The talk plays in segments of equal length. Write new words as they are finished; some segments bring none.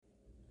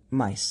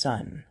My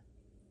son,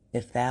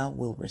 if thou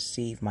wilt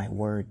receive my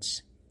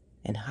words,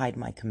 and hide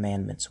my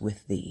commandments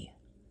with thee,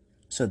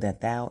 so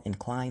that thou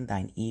incline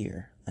thine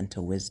ear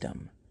unto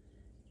wisdom,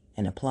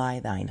 and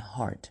apply thine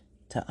heart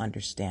to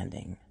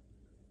understanding.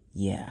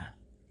 Yea,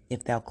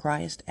 if thou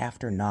criest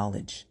after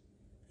knowledge,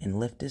 and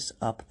liftest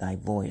up thy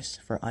voice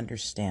for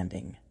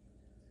understanding,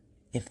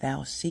 if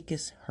thou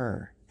seekest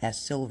her as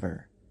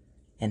silver,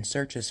 and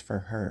searchest for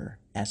her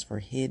as for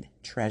hid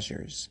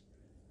treasures,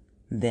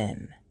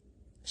 then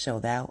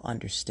shalt thou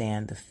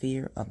understand the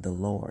fear of the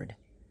Lord,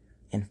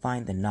 and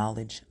find the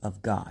knowledge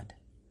of God.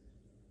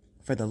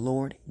 For the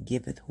Lord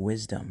giveth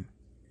wisdom,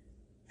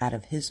 out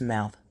of his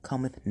mouth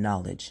cometh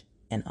knowledge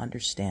and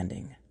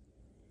understanding.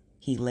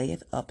 He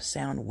layeth up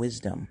sound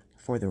wisdom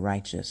for the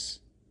righteous.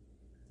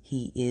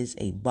 He is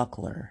a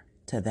buckler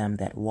to them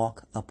that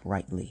walk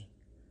uprightly.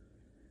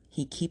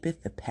 He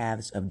keepeth the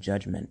paths of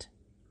judgment,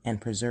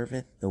 and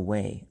preserveth the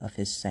way of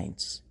his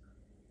saints.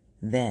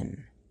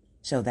 Then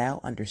shalt thou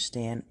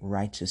understand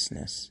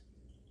righteousness,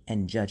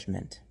 and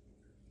judgment,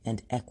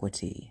 and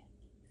equity,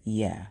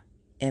 yea,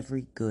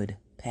 every good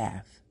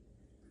path.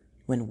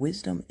 When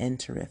wisdom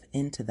entereth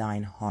into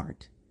thine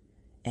heart,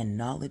 and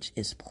knowledge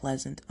is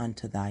pleasant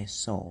unto thy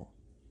soul,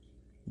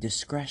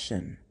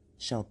 discretion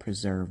shall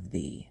preserve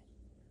thee,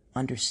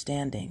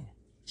 understanding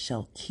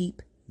shall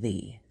keep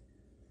thee,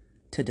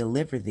 to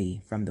deliver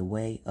thee from the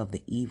way of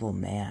the evil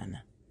man,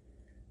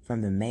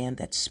 from the man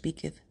that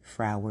speaketh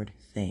froward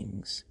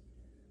things,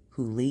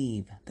 who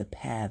leave the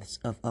paths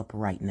of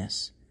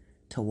uprightness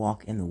to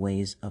walk in the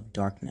ways of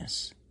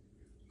darkness,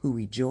 who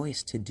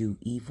rejoice to do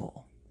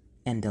evil,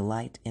 and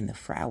delight in the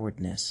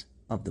frowardness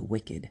of the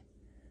wicked,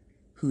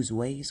 whose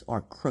ways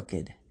are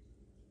crooked,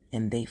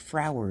 and they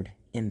froward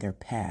in their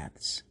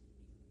paths,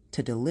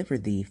 to deliver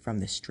thee from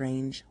the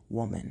strange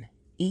woman,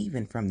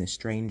 even from the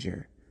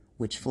stranger,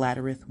 which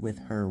flattereth with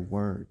her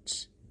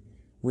words,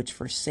 which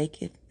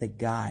forsaketh the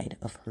guide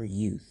of her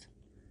youth,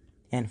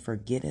 and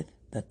forgetteth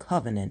the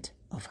covenant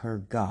of her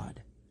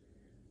God.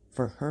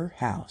 For her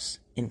house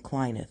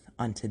inclineth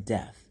unto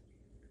death,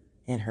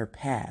 and her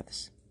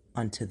paths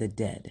unto the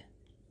dead.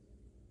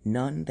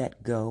 None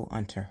that go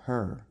unto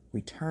her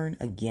return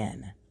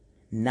again,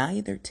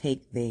 neither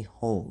take they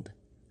hold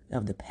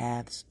of the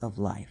paths of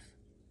life,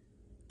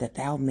 that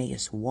thou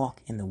mayest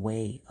walk in the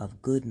way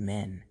of good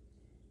men,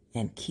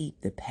 and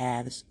keep the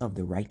paths of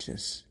the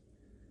righteous.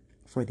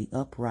 For the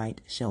upright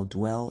shall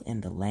dwell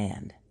in the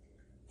land,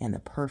 and the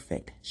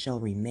perfect shall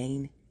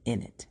remain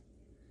in it.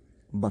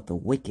 But the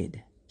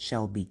wicked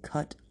shall be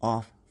cut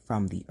off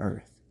from the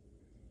earth,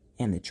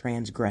 and the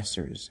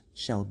transgressors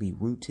shall be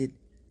rooted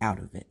out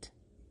of it.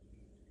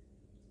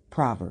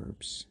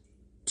 Proverbs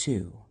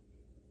 2.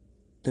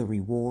 The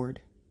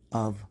reward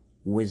of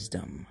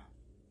wisdom.